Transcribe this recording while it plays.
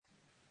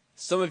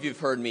Some of you have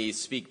heard me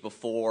speak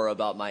before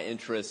about my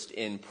interest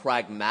in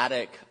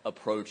pragmatic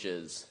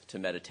approaches to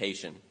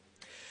meditation.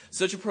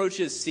 Such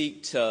approaches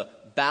seek to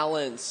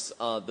balance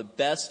the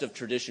best of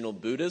traditional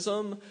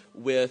Buddhism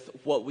with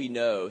what we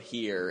know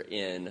here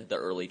in the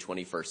early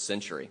 21st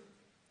century.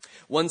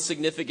 One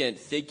significant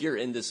figure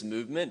in this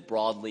movement,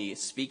 broadly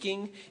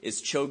speaking,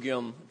 is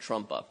Chogyam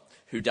Trungpa,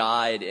 who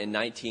died in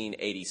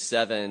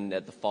 1987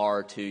 at the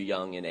far too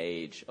young an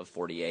age of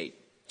 48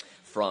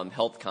 from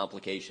health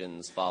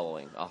complications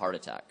following a heart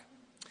attack.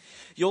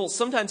 You'll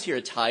sometimes hear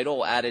a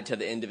title added to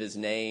the end of his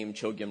name,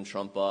 Chogyam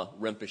Trungpa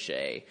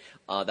Rinpoche.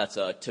 That's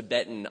a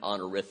Tibetan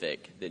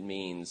honorific that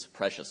means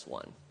precious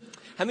one.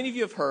 How many of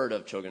you have heard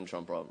of Chogyam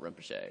Trungpa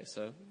Rinpoche?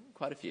 So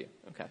quite a few.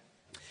 Okay.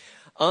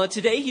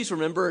 Today he's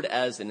remembered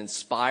as an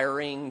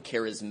inspiring,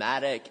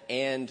 charismatic,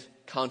 and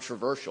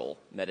controversial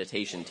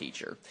meditation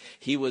teacher.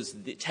 He was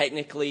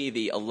technically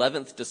the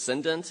 11th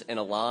descendant in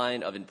a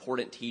line of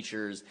important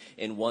teachers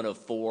in one of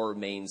four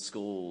main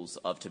schools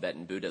of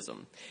Tibetan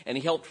Buddhism. And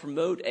he helped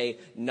promote a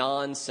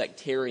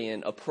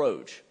non-sectarian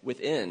approach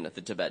within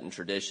the Tibetan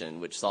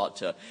tradition, which sought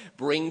to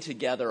bring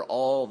together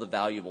all the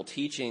valuable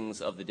teachings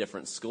of the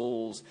different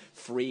schools,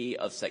 free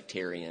of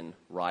sectarian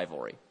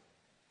rivalry.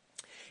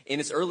 In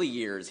his early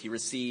years, he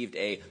received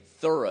a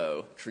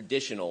thorough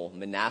traditional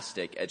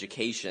monastic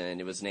education.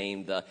 He was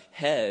named the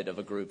head of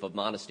a group of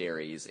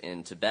monasteries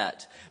in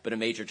Tibet. But a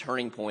major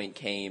turning point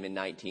came in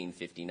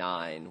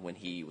 1959 when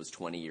he was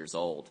 20 years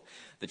old.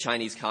 The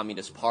Chinese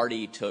Communist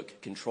Party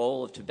took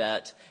control of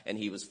Tibet, and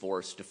he was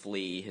forced to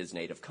flee his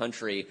native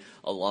country.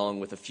 Along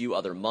with a few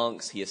other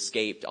monks, he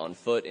escaped on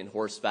foot and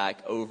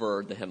horseback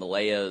over the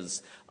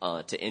Himalayas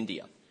to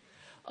India.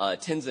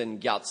 Tenzin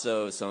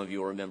Gyatso, some of you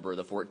will remember,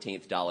 the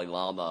 14th Dalai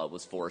Lama,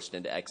 was forced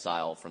into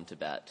exile from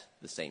Tibet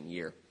the same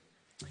year.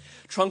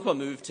 Trungpa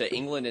moved to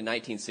England in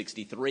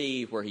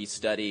 1963, where he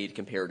studied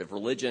comparative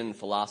religion,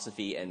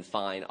 philosophy, and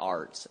fine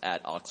arts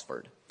at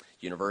Oxford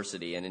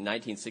University. And in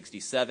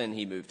 1967,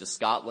 he moved to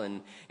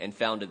Scotland and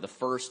founded the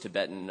first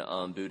Tibetan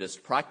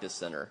Buddhist practice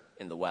center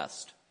in the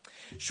West.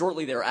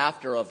 Shortly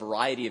thereafter, a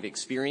variety of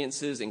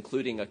experiences,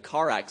 including a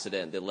car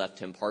accident that left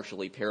him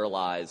partially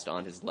paralyzed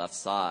on his left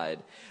side,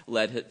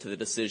 led to the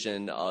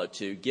decision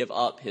to give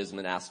up his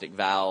monastic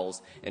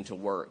vows and to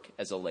work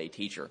as a lay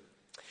teacher.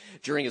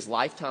 During his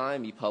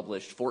lifetime, he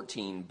published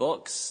 14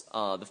 books.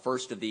 The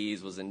first of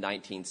these was in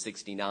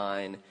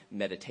 1969,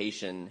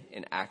 Meditation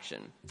in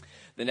Action.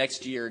 The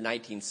next year,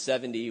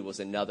 1970, was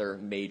another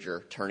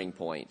major turning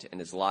point in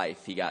his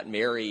life. He got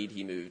married,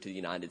 he moved to the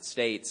United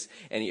States,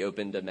 and he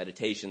opened a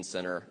meditation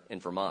center in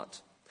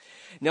Vermont.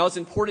 Now, it's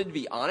important to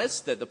be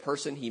honest that the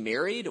person he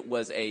married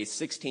was a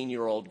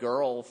 16-year-old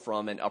girl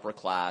from an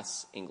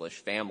upper-class English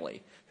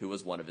family who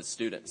was one of his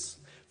students.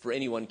 For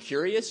anyone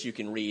curious, you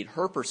can read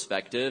her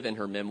perspective in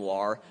her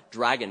memoir,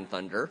 Dragon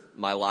Thunder,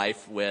 My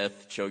Life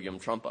with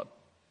Chogyam Trungpa.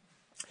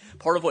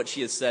 Part of what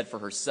she has said for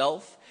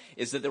herself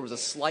is that there was a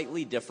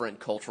slightly different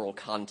cultural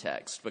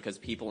context because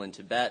people in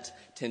Tibet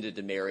tended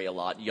to marry a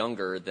lot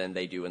younger than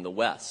they do in the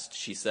West.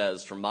 She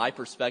says, from my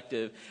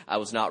perspective, I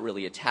was not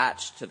really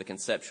attached to the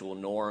conceptual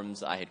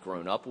norms I had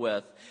grown up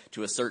with.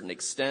 To a certain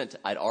extent,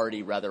 I'd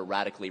already rather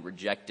radically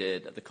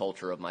rejected the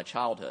culture of my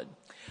childhood.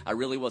 I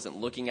really wasn't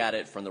looking at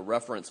it from the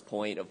reference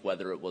point of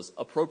whether it was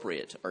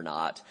appropriate or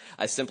not.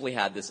 I simply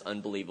had this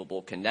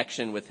unbelievable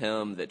connection with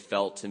him that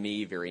felt to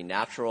me very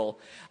natural.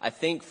 I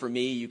think for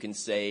me, you can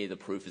say the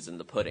proof is in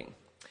the pudding.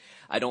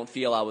 I don't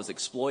feel I was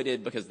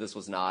exploited because this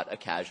was not a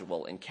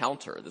casual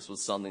encounter. This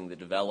was something that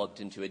developed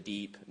into a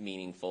deep,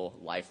 meaningful,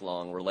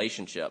 lifelong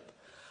relationship.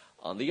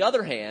 On the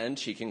other hand,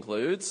 she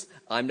concludes,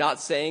 I'm not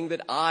saying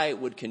that I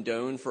would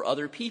condone for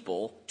other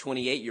people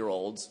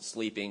 28-year-olds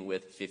sleeping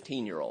with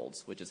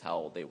 15-year-olds, which is how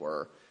old they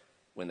were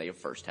when they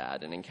first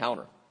had an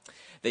encounter.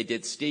 They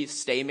did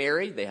stay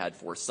married. They had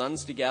 4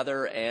 sons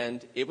together,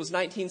 and it was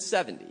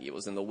 1970. It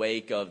was in the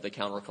wake of the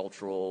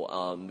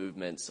countercultural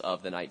movements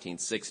of the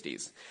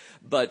 1960s.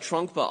 But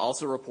Trungpa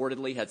also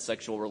reportedly had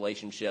sexual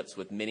relationships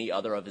with many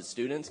other of his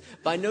students.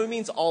 By no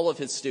means all of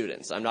his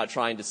students. I'm not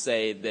trying to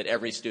say that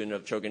every student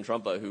of Chogyam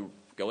Trungpa who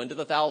go into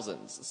the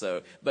thousands,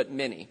 but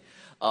many.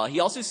 He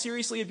also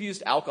seriously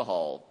abused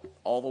alcohol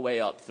all the way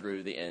up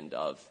through the end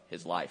of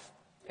his life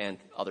and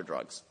other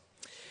drugs.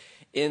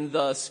 In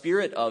the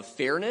spirit of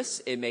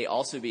fairness, it may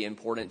also be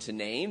important to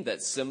name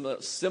that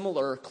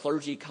similar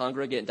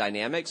clergy-congregant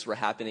dynamics were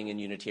happening in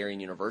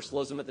Unitarian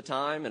Universalism at the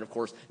time, and of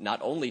course,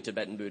 not only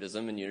Tibetan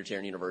Buddhism and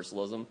Unitarian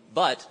Universalism,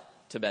 but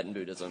Tibetan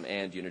Buddhism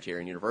and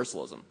Unitarian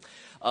Universalism.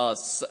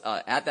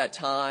 At that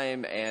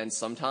time, and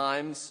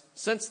sometimes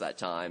since that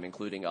time,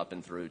 including up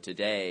and through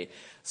today,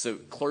 so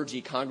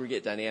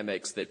clergy-congregate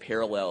dynamics that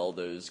parallel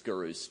those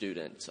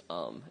guru-student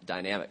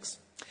dynamics.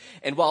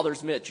 And while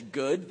there's much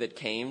good that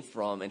came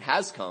from and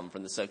has come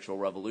from the sexual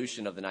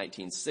revolution of the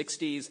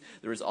 1960s,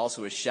 there is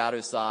also a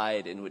shadow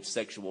side in which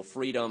sexual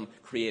freedom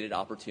created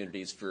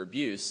opportunities for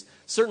abuse.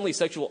 Certainly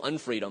sexual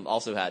unfreedom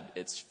also had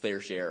its fair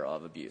share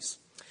of abuse.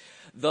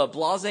 The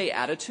blasé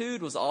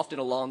attitude was often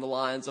along the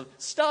lines of,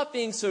 stop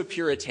being so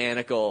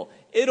puritanical,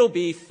 it'll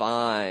be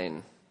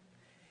fine.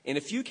 In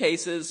a few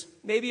cases,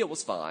 maybe it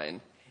was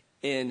fine.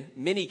 In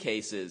many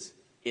cases,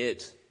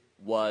 it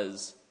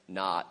was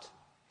not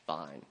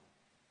fine.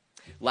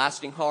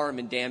 Lasting harm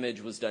and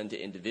damage was done to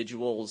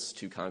individuals,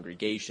 to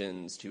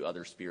congregations, to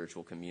other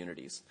spiritual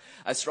communities.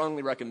 I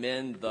strongly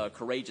recommend the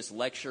courageous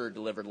lecture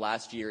delivered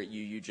last year at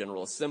UU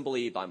General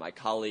Assembly by my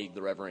colleague,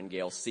 the Reverend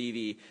Gail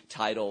Seavey,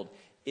 titled,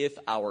 "If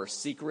Our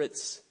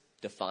Secrets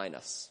Define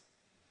Us,"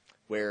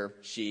 where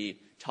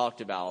she talked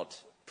about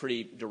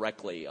pretty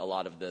directly a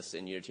lot of this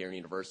in Unitarian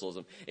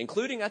Universalism,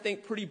 including, I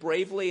think, pretty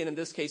bravely and in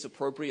this case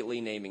appropriately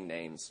naming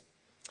names.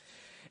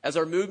 As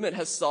our movement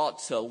has sought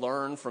to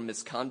learn from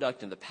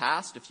misconduct in the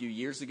past, a few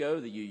years ago,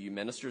 the UU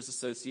Ministers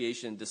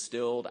Association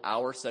distilled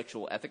our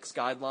sexual ethics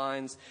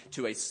guidelines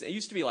to it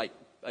used to be like,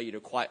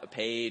 quite a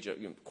page,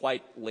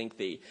 quite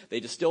lengthy.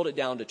 They distilled it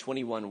down to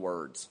 21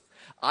 words.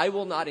 I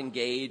will not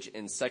engage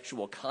in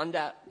sexual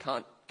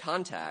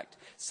contact,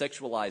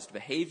 sexualized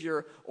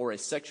behavior, or a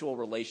sexual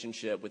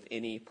relationship with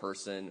any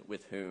person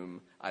with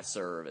whom I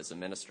serve as a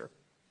minister.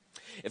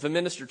 If a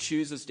minister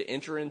chooses to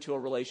enter into a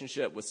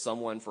relationship with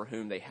someone for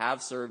whom they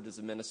have served as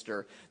a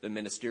minister, the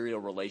ministerial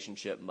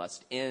relationship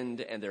must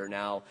end, and there are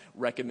now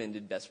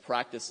recommended best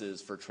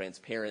practices for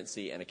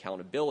transparency and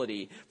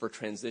accountability for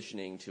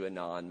transitioning to a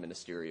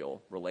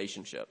non-ministerial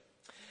relationship.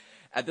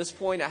 At this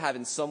point, I have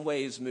in some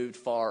ways moved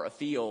far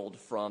afield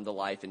from the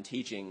life and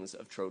teachings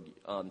of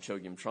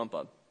Chogyam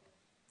Trungpa.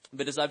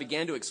 But as I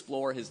began to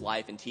explore his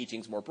life and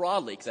teachings more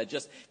broadly, because I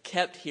just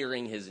kept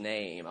hearing his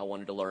name, I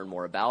wanted to learn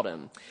more about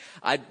him,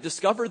 I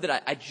discovered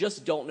that I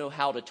just don't know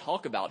how to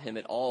talk about him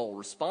at all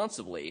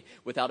responsibly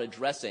without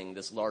addressing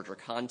this larger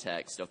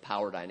context of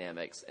power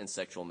dynamics and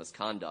sexual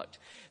misconduct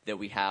that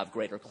we have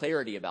greater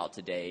clarity about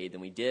today than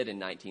we did in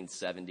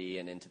 1970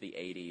 and into the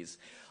 80s.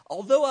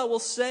 Although I will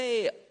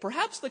say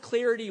perhaps the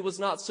clarity was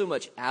not so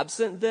much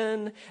absent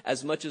then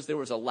as much as there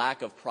was a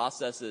lack of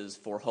processes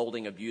for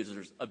holding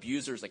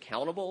abusers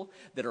accountable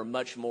that are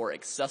much more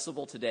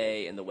accessible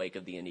today in the wake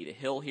of the Anita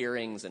Hill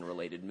hearings and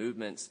related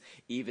movements,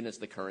 even as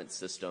the current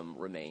system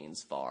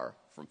remains far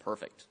from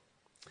perfect.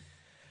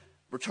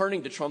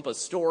 Returning to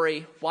Trungpa's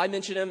story, why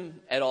mention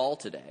him at all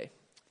today?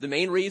 The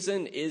main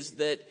reason is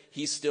that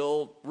he's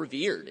still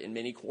revered in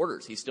many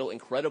quarters. He's still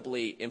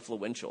incredibly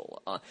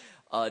influential.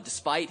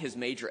 Despite his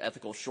major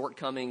ethical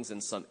shortcomings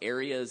in some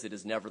areas, it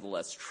is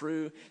nevertheless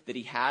true that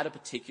he had a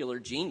particular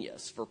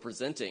genius for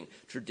presenting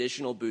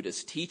traditional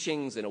Buddhist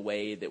teachings in a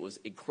way that was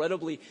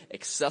incredibly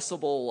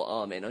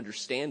accessible and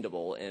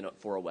understandable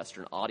for a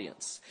Western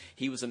audience.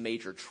 He was a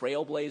major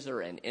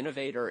trailblazer and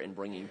innovator in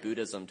bringing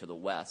Buddhism to the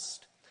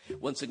West.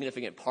 One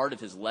significant part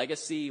of his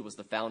legacy was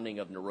the founding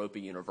of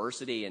Naropa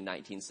University in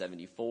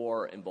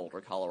 1974 in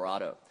Boulder,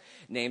 Colorado.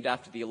 Named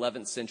after the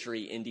 11th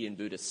century Indian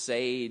Buddhist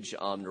sage,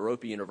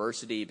 Naropa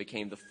University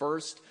became the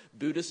first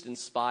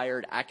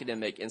Buddhist-inspired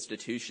academic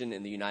institution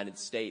in the United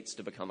States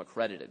to become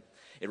accredited.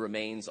 It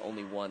remains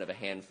only one of a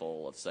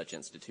handful of such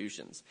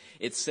institutions.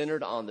 It's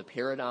centered on the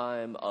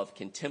paradigm of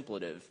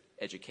contemplative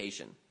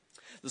education.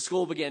 The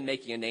school began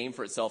making a name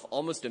for itself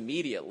almost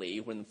immediately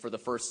when, for the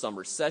first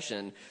summer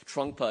session,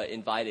 Trungpa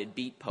invited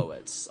beat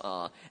poets,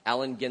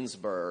 Allen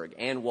Ginsberg,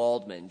 Anne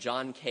Waldman,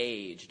 John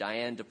Cage,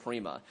 Diane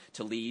DePrima,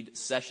 to lead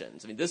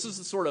sessions. I mean, this is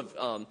the sort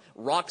of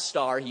rock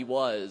star he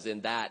was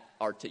in that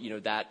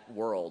that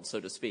world, so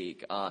to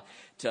speak,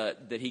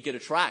 that he could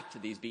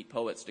attract these beat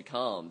poets to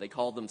come. They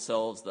called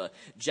themselves the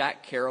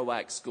Jack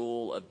Kerouac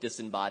School of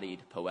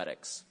Disembodied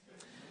Poetics.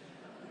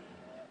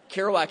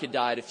 Kerouac had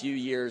died a few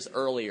years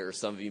earlier,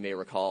 some of you may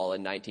recall,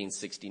 in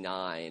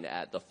 1969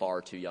 at the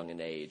far too young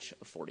an age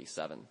of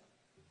 47.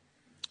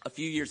 A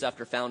few years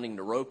after founding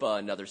Naropa,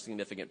 another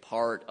significant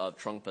part of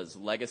Trungpa's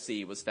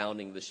legacy was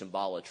founding the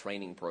Shambhala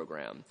training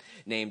program,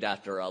 named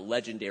after a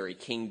legendary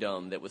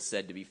kingdom that was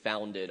said to be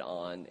founded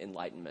on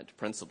Enlightenment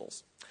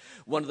principles.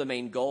 One of the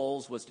main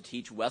goals was to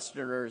teach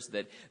Westerners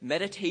that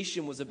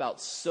meditation was about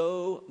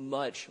so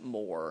much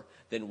more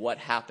than what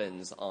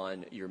happens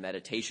on your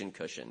meditation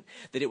cushion,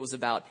 that it was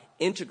about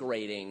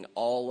integrating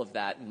all of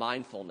that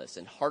mindfulness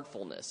and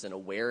heartfulness and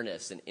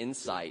awareness and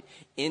insight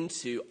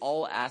into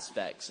all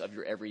aspects of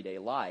your everyday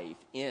life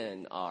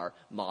in our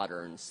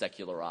modern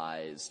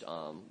secularized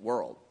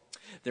world.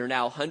 There are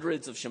now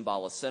hundreds of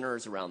Shambhala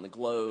centers around the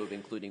globe,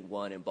 including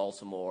one in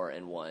Baltimore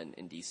and one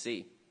in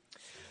D.C.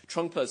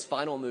 Trungpa's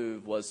final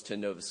move was to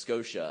Nova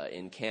Scotia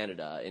in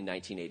Canada in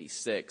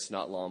 1986,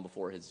 not long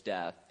before his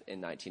death in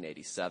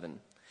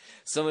 1987.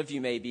 Some of you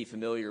may be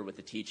familiar with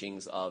the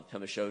teachings of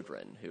Pema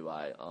Chodron, who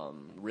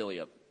really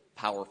a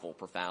powerful,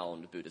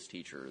 profound Buddhist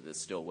teacher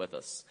that's still with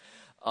us.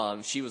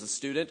 She was a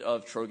student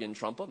of Chogyam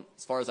Trungpa.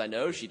 As far as I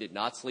know, she did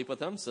not sleep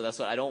with him, so that's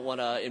what I don't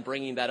want to, in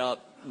bringing that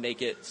up,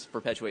 make it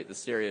perpetuate the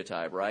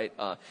stereotype, right?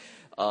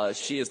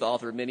 She is the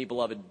author of many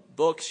beloved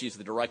books. She's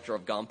the director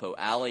of Gampo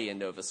Alley in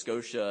Nova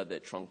Scotia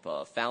that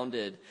Trungpa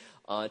founded.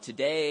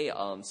 Today,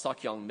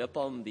 Sakyong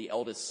Mipam, the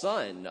eldest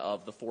son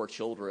of the 4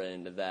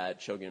 children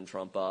that Chogyam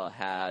Trungpa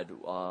had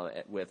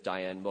with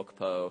Diane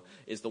Mukpo,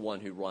 is the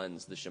one who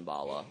runs the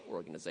Shambhala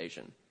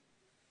organization.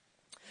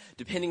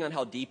 Depending on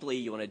how deeply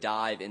you want to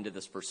dive into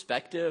this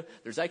perspective,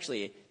 there's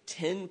actually a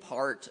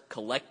 10-part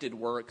collected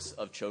works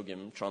of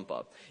Chogyam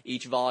Trungpa,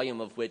 each volume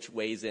of which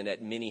weighs in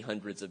at many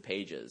hundreds of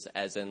pages,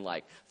 as in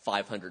like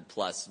 500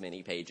 plus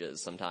many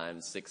pages,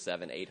 sometimes 600,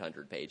 700,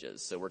 800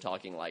 pages. So we're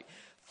talking like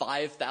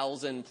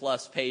 5,000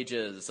 plus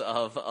pages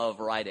of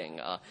writing.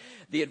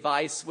 The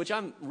advice, which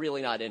I'm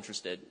really not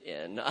interested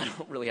in, I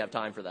don't really have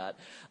time for that.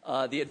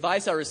 The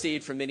advice I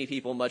received from many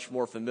people much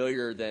more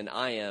familiar than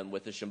I am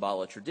with the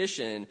Shambhala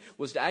tradition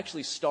was to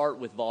actually start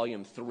with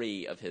volume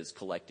 3 of his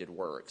collected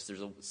works.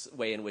 There's a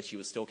way in which he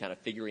was still kind of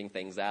figuring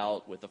things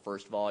out with the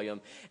first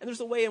volume, and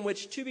there's a way in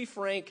which, to be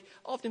frank,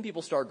 often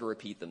people start to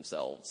repeat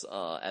themselves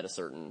at a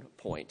certain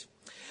point.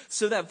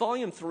 So that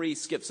volume 3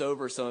 skips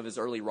over some of his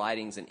early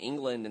writings in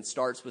England and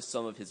starts with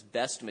some of his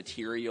best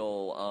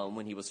material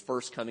when he was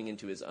first coming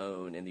into his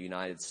own in the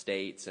United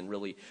States and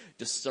really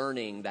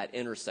discerning that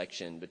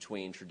intersection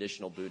between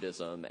traditional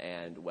Buddhism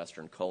and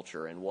Western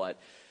culture and what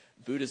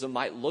Buddhism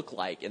might look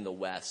like in the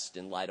West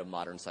in light of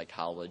modern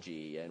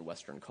psychology and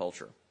Western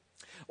culture.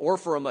 Or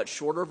for a much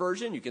shorter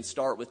version, you can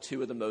start with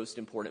 2 of the most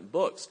important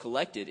books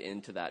collected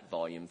into that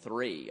volume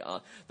 3.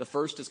 The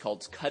first is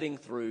called Cutting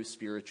Through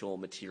Spiritual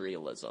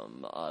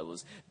Materialism. It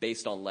was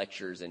based on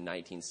lectures in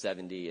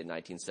 1970 and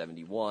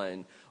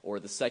 1971. Or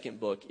the second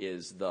book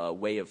is The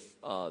Myth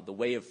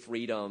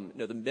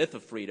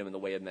of Freedom and the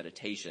Way of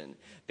Meditation,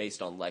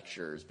 based on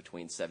lectures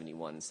between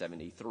 71 and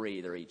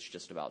 73. They're each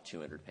just about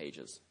 200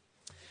 pages.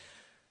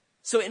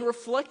 So in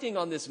reflecting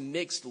on this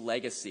mixed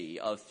legacy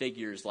of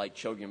figures like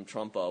Chogyam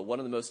Trungpa, one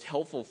of the most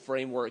helpful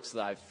frameworks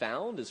that I've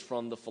found is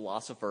from the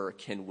philosopher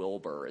Ken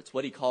Wilber. It's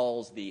what he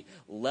calls the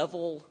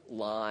level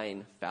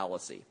line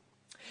fallacy.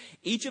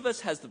 Each of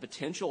us has the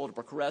potential to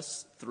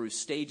progress through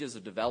stages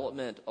of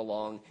development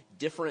along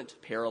different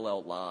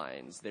parallel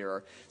lines. There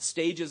are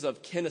stages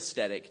of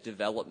kinesthetic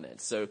development.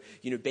 So,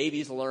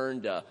 babies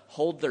learn to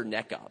hold their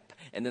neck up,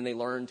 and then they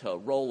learn to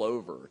roll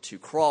over, to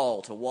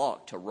crawl, to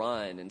walk, to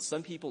run, and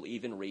some people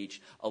even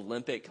reach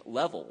Olympic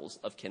levels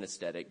of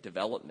kinesthetic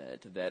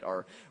development that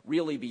are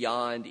really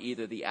beyond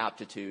either the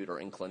aptitude or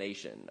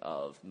inclination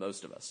of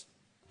most of us.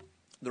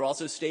 There are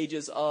also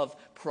stages of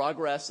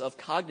progress of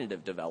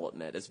cognitive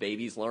development as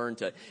babies learn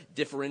to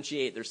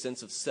differentiate their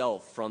sense of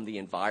self from the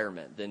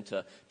environment, then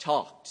to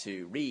talk,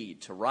 to read,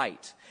 to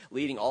write,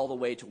 leading all the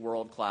way to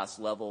world-class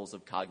levels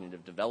of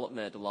cognitive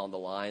development along the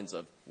lines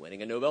of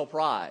winning a Nobel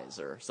Prize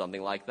or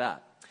something like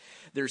that.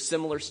 There's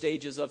similar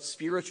stages of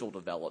spiritual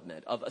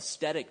development, of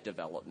aesthetic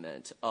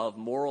development, of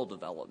moral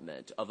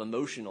development, of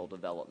emotional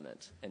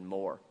development, and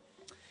more.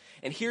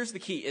 And here's the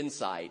key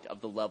insight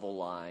of the level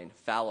line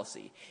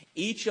fallacy.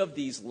 Each of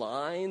these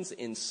lines,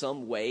 in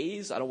some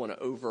ways, I don't want to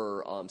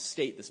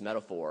overstate this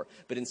metaphor,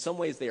 but in some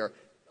ways they are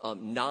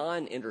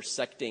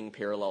non-intersecting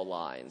parallel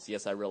lines.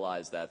 Yes, I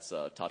realize that's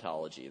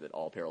tautology, that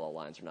all parallel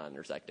lines are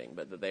non-intersecting,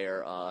 but that they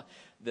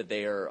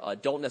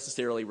don't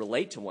necessarily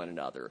relate to one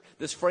another.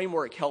 This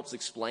framework helps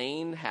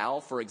explain how,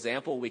 for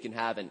example, we can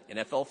have an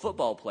NFL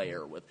football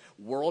player with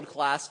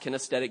world-class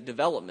kinesthetic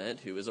development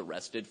who is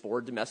arrested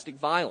for domestic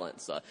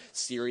violence, a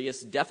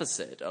serious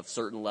deficit of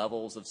certain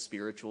levels of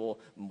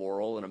spiritual,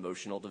 moral, and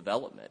emotional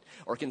development.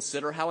 Or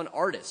consider how an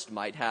artist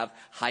might have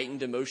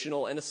heightened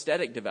emotional and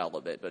aesthetic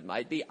development, but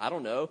might be,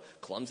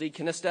 clumsy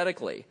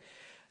kinesthetically.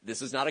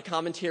 This is not a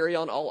commentary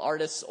on all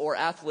artists or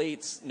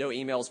athletes. No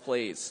emails,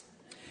 please.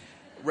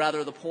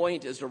 Rather, the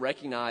point is to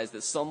recognize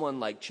that someone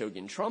like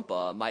Chogyam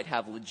Trungpa might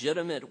have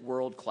legitimate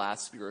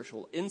world-class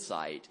spiritual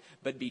insight,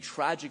 but be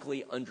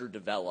tragically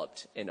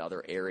underdeveloped in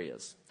other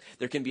areas.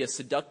 There can be a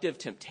seductive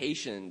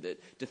temptation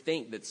to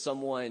think that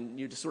someone,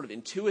 just sort of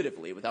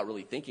intuitively, without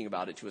really thinking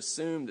about it, to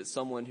assume that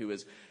someone who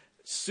is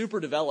super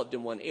developed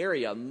in one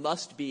area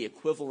must be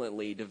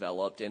equivalently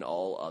developed in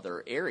all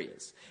other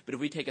areas. But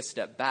if we take a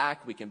step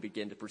back, we can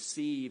begin to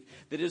perceive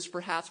that it is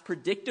perhaps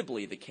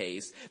predictably the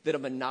case that a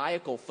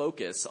maniacal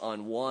focus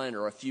on one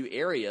or a few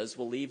areas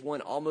will leave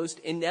one almost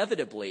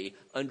inevitably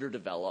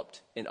underdeveloped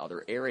in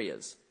other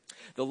areas.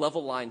 The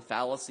level line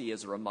fallacy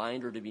is a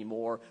reminder to be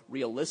more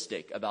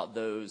realistic about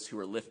those who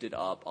are lifted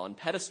up on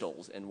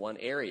pedestals in one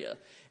area.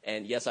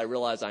 And yes, I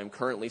realize I'm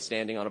currently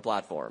standing on a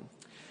platform.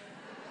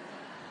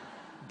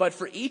 But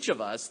for each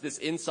of us, this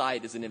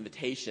insight is an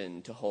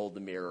invitation to hold the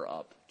mirror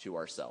up to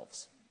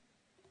ourselves.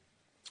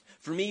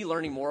 For me,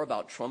 learning more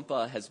about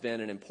Trungpa has been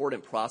an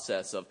important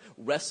process of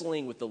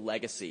wrestling with the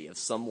legacy of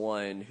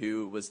someone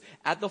who was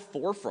at the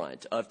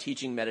forefront of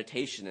teaching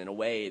meditation in a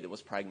way that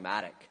was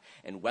pragmatic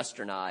and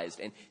westernized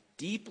and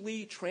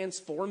deeply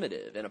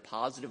transformative in a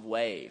positive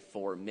way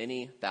for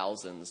many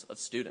thousands of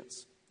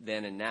students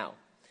then and now.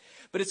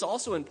 But it's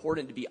also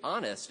important to be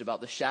honest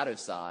about the shadow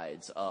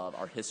sides of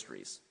our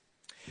histories.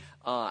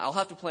 I'll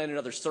have to plan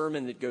another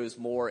sermon that goes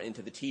more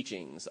into the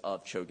teachings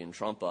of Chogyam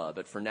Trungpa,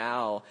 but for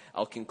now,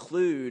 I'll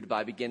conclude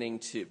by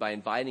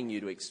inviting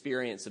you to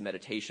experience a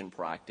meditation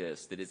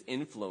practice that is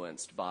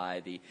influenced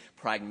by the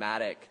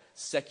pragmatic,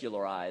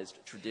 secularized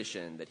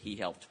tradition that he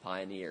helped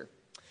pioneer.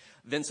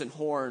 Vincent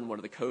Horn, one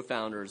of the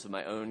co-founders of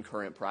my own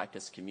current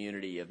practice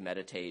community of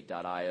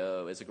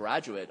Meditate.io, is a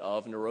graduate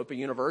of Naropa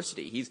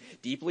University. He's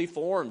deeply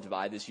formed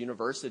by this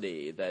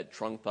university that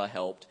Trungpa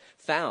helped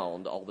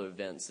found, although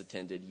Vince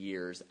attended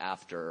years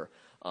after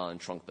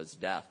Trungpa's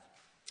death.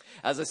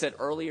 As I said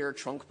earlier,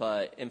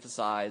 Trungpa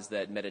emphasized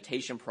that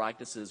meditation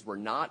practices were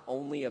not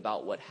only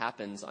about what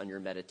happens on your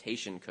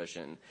meditation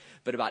cushion,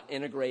 but about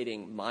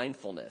integrating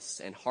mindfulness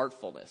and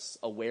heartfulness,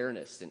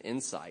 awareness and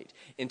insight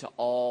into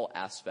all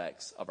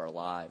aspects of our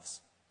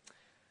lives.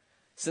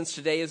 Since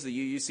today is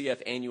the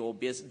UUCF annual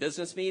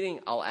business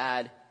meeting, I'll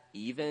add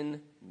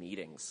even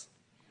meetings.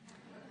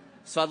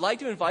 So I'd like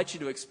to invite you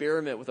to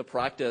experiment with a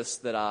practice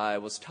that I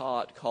was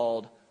taught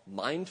called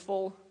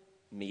mindful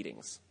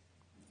meetings.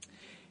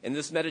 In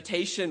this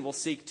meditation, we'll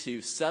seek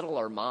to settle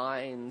our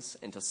minds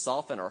and to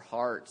soften our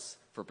hearts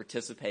for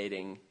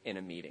participating in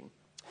a meeting.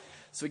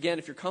 So again,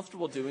 if you're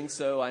comfortable doing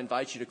so, I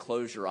invite you to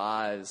close your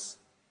eyes,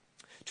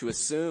 to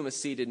assume a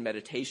seated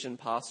meditation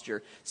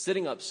posture,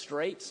 sitting up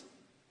straight,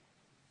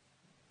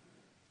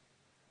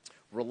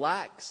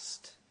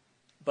 relaxed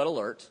but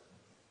alert,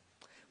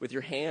 with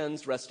your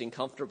hands resting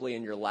comfortably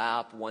in your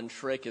lap. One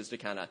trick is to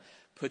kind of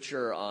put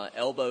your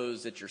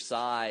elbows at your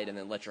side and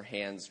then let your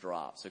hands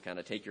drop. So kind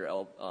of take your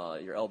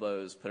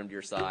elbows, put them to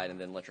your side, and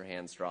then let your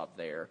hands drop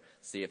there.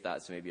 See if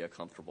that's maybe a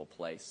comfortable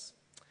place.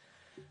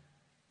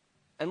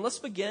 And let's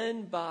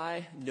begin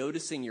by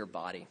noticing your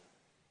body.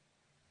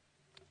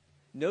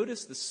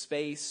 Notice the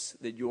space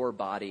that your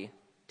body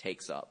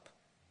takes up.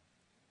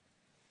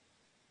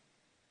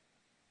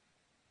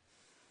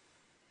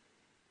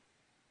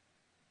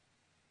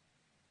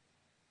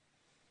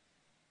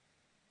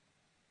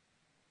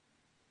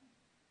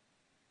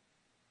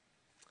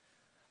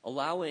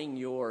 Allowing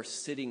your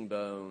sitting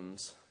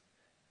bones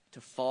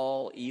to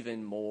fall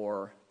even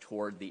more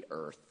toward the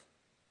earth.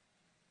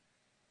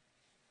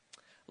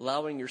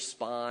 Allowing your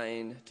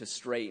spine to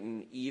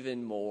straighten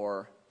even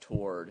more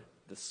toward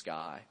the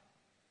sky.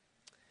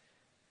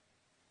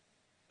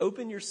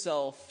 Open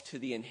yourself to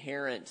the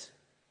inherent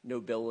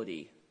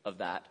nobility of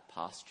that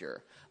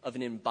posture, of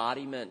an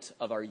embodiment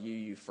of our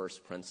UU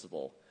First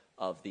principle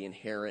of the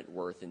inherent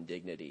worth and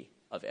dignity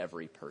of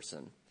every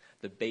person.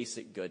 The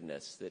basic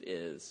goodness that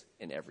is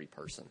in every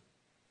person.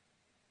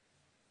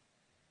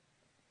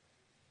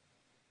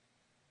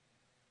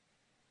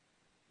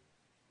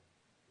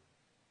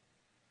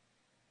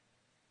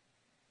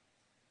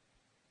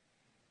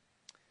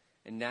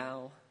 And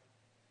now,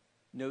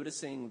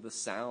 noticing the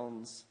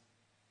sounds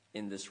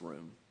in this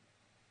room.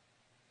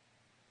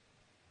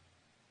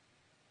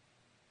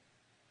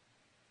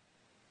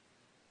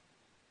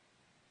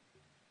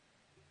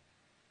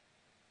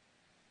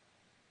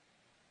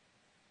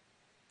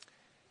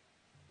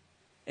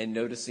 And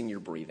noticing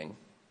your breathing.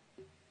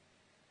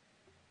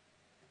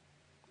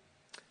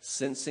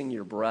 Sensing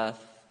your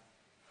breath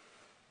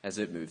as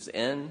it moves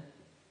in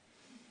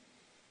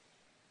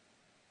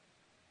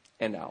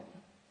and out.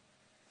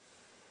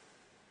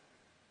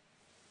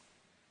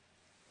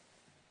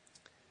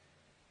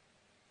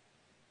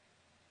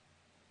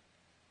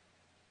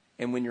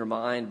 And when your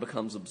mind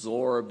becomes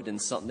absorbed in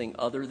something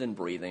other than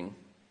breathing,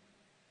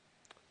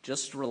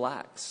 just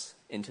relax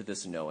into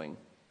this knowing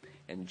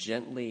and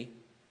gently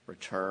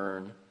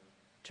return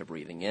to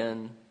breathing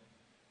in,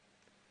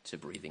 to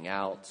breathing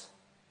out,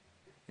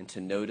 and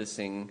to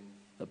noticing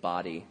the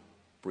body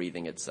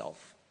breathing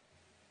itself.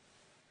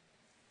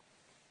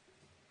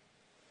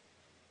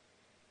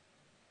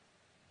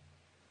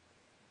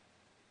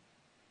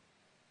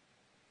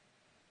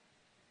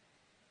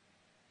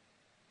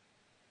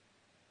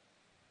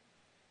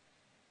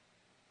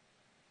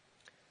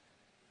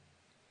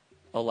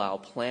 Allow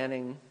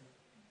planning,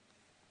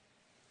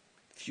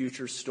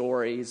 future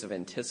stories of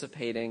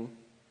anticipating,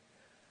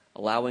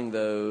 allowing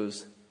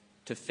those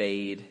to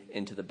fade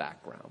into the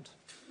background.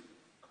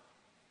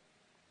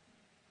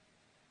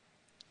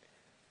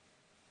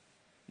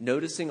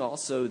 Noticing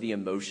also the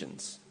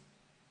emotions,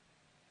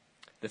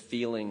 the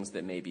feelings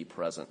that may be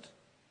present,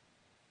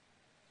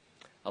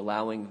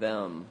 allowing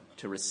them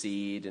to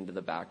recede into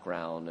the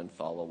background and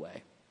fall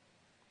away.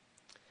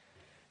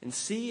 And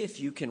see if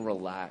you can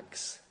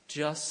relax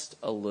just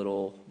a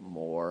little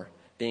more,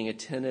 being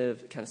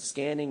attentive, kind of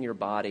scanning your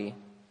body,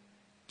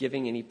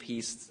 giving any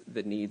piece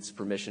that needs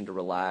permission to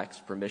relax.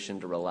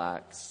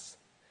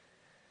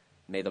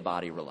 May the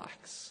body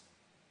relax.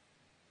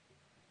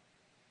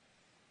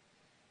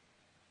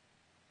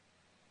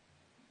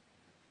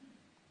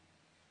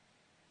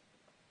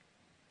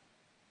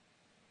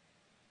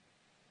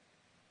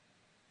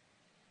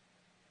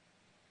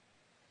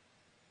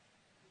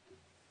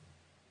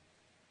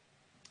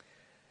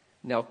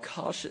 Now,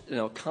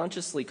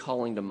 consciously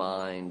calling to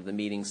mind the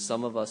meeting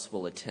some of us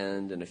will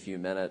attend in a few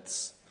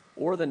minutes,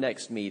 or the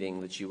next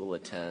meeting that you will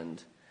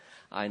attend,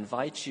 I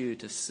invite you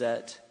to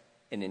set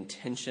an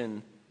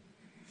intention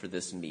for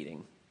this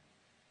meeting.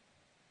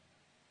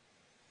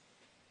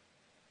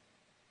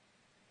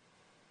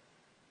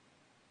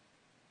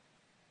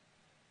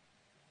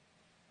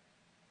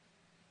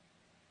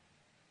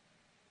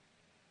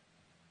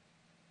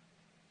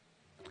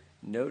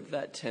 Note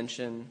that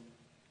tension,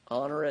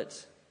 honor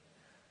it,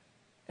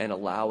 and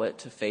allow it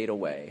to fade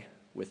away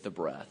with the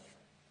breath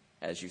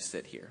as you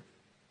sit here.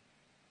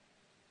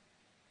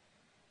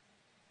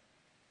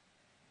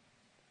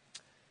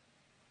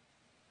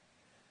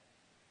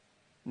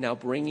 Now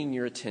bringing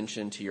your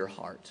attention to your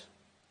heart,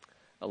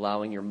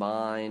 allowing your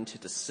mind to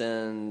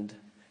descend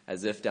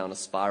as if down a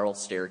spiral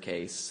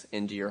staircase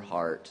into your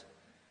heart.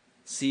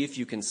 See if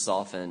you can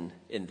soften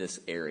in this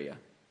area.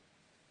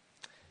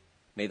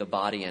 May the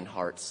body and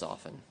heart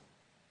soften,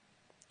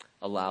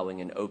 allowing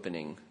an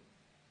opening,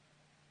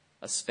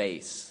 a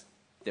space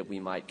that we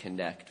might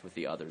connect with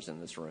the others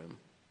in this room.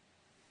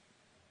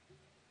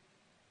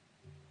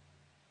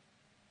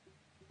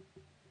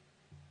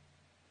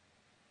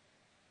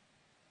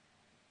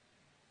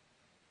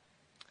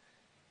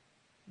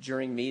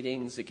 During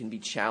meetings, it can be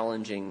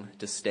challenging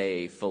to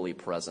stay fully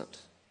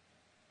present.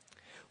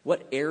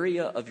 What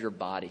area of your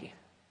body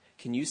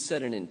can you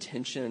set an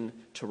intention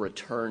to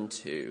return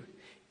to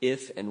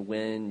if and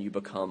when you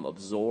become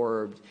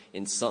absorbed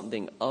in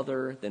something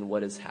other than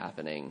what is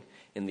happening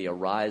in the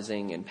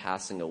arising and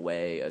passing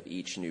away of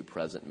each new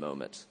present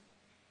moment?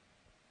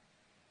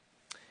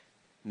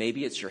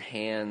 Maybe it's your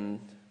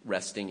hand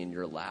resting in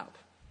your lap.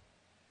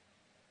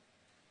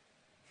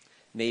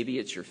 Maybe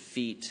it's your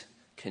feet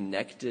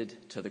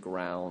connected to the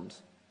ground.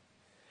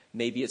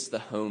 Maybe it's the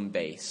home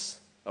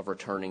base of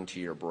returning to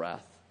your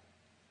breath.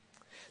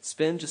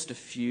 Spend just a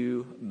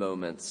few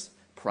moments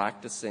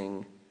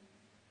practicing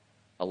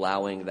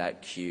allowing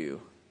that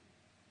cue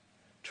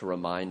to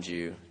remind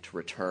you to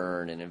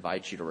return and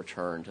invite you to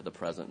return to the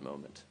present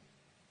moment.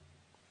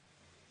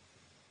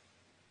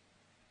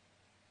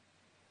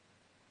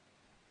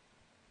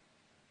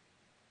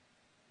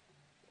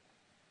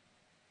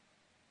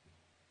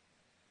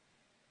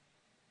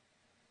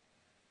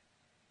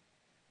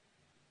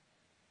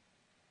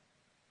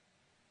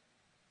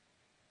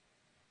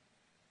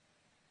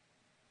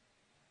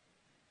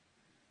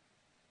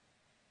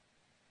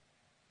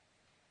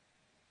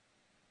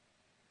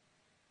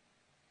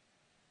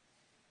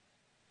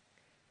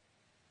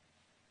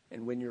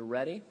 And when you're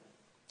ready,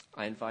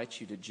 I invite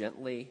you to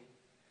gently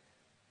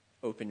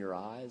open your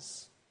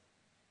eyes,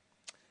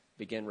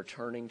 begin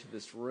returning to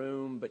this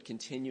room, but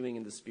continuing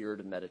in the spirit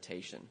of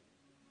meditation.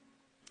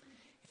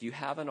 If you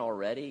haven't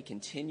already,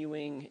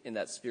 continuing in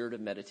that spirit of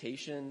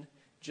meditation,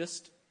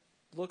 just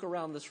look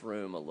around this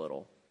room a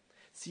little.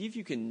 See if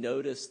you can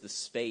notice the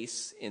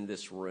space in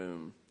this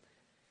room.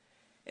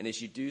 And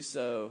as you do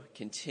so,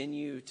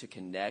 continue to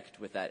connect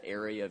with that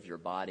area of your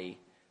body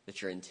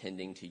that you're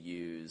intending to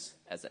use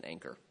as an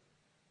anchor.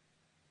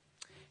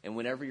 And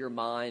whenever your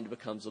mind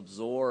becomes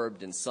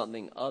absorbed in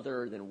something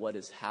other than what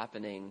is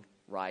happening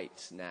right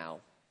now,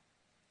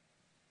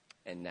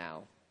 and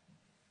now,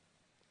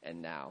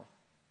 and now,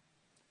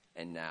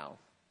 and now,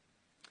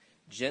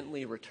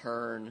 gently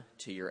return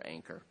to your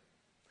anchor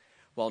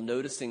while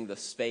noticing the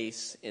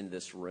space in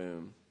this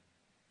room.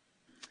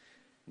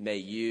 May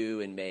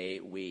you and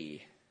may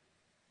we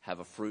have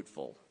a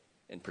fruitful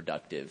and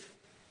productive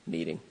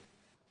meeting.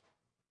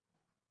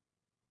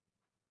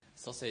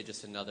 So I'll say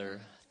just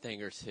another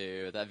thing or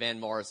two. That Van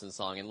Morrison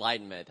song,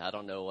 Enlightenment, I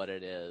don't know what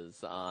it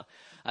is.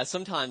 I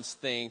sometimes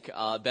think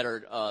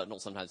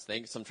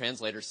some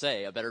translators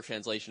say a better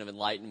translation of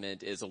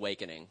enlightenment is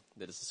awakening.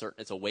 That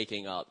it's a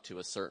waking up to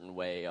a certain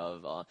way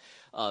of,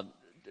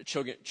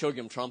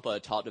 Chogyam Trungpa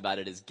talked about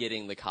it as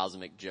getting the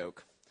cosmic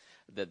joke.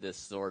 That this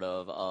sort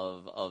of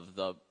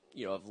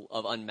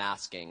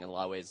unmasking in a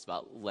lot of ways it's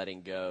about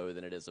letting go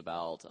than it is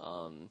about,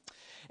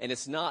 and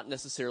it's not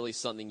necessarily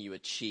something you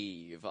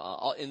achieve.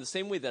 In the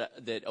same way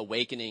that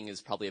awakening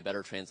is probably a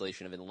better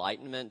translation of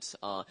enlightenment,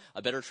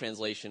 a better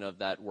translation of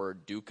that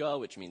word dukkha,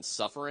 which means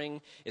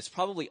suffering, is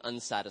probably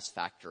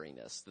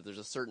unsatisfactoriness. That there's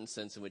a certain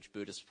sense in which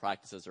Buddhist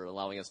practices are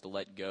allowing us to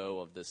let go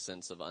of this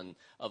sense of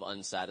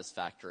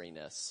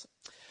unsatisfactoriness.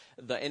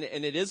 And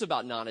it is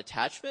about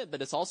non-attachment,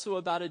 but it's also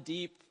about a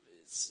deep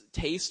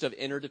taste of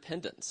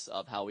interdependence,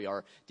 of how we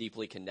are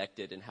deeply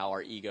connected and how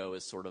our ego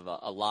is sort of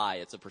a lie.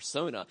 It's a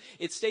persona.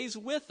 It stays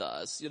with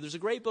us. There's a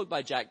great book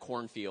by Jack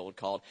Kornfield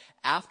called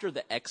After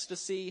the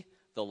Ecstasy,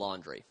 the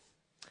Laundry.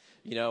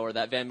 Or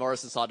that Van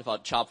Morrison talked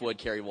about chop wood,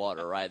 carry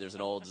water, right? There's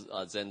an old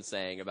Zen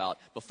saying about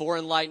before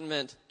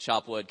enlightenment,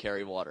 chop wood,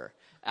 carry water.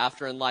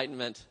 After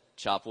enlightenment,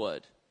 chop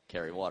wood,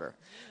 carry water.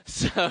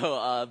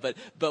 So,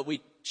 but we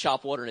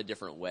chop water in a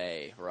different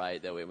way,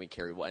 right? That way we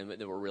carry water,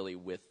 and we're really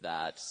with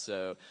that.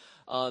 So,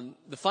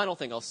 the final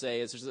thing I'll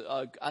say is there's,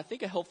 I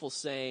think, a helpful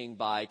saying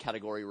by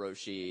Katagiri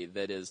Roshi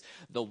that is,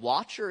 the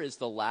watcher is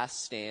the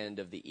last stand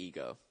of the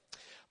ego.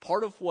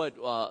 Part of what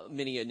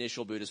many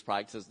initial Buddhist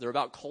practices, they're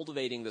about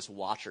cultivating this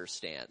watcher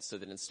stance so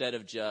that instead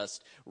of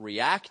just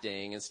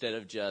reacting, instead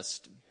of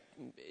just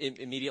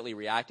immediately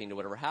reacting to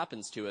whatever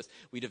happens to us,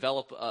 we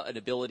develop an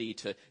ability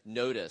to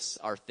notice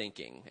our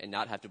thinking and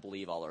not have to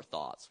believe all our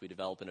thoughts. We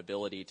develop an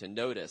ability to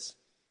notice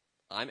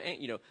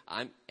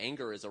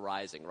anger is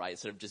arising, right?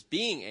 Instead of just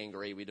being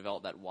angry, we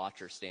develop that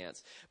watcher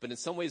stance. But in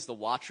some ways, the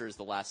watcher is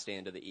the last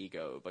stand of the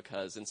ego,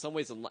 because in some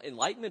ways,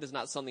 enlightenment is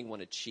not something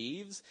one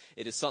achieves.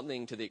 It is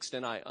something, to the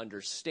extent I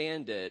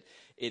understand it,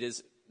 it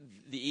is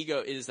the ego,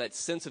 it is that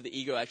sense of the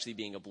ego actually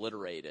being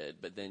obliterated,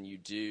 but then you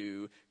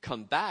do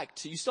come back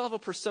to, you still have a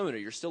persona,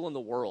 you're still in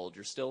the world,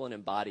 you're still an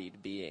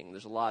embodied being.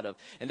 There's a lot of,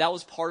 and that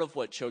was part of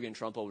what Chogyam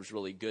Trungpa was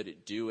really good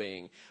at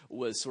doing,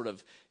 was sort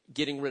of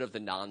getting rid of the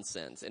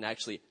nonsense and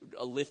actually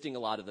lifting a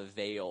lot of the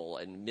veil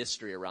and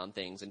mystery around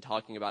things and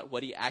talking about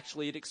what he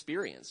actually had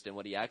experienced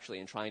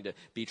and trying to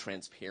be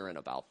transparent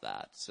about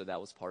that. So that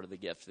was part of the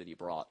gift that he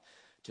brought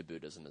to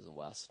Buddhism in the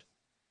West.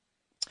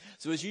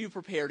 So as you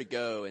prepare to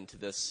go into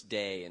this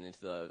day and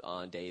into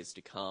the days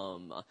to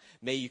come,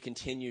 may you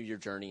continue your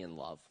journey in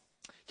love.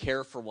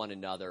 Care for one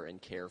another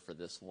and care for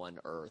this one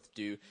earth.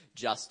 Do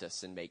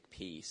justice and make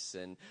peace.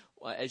 And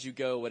as you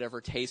go,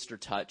 whatever taste or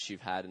touch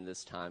you've had in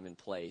this time and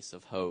place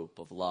of hope,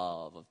 of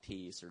love, of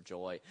peace or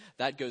joy,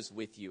 that goes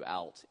with you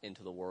out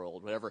into the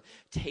world. Whatever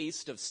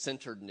taste of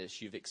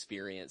centeredness you've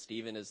experienced,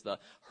 even as the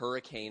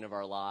hurricane of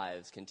our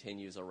lives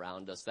continues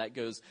around us, that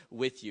goes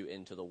with you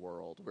into the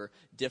world. We're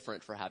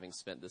different for having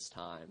spent this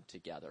time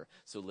together.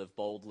 So live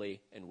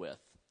boldly and with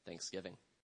thanksgiving.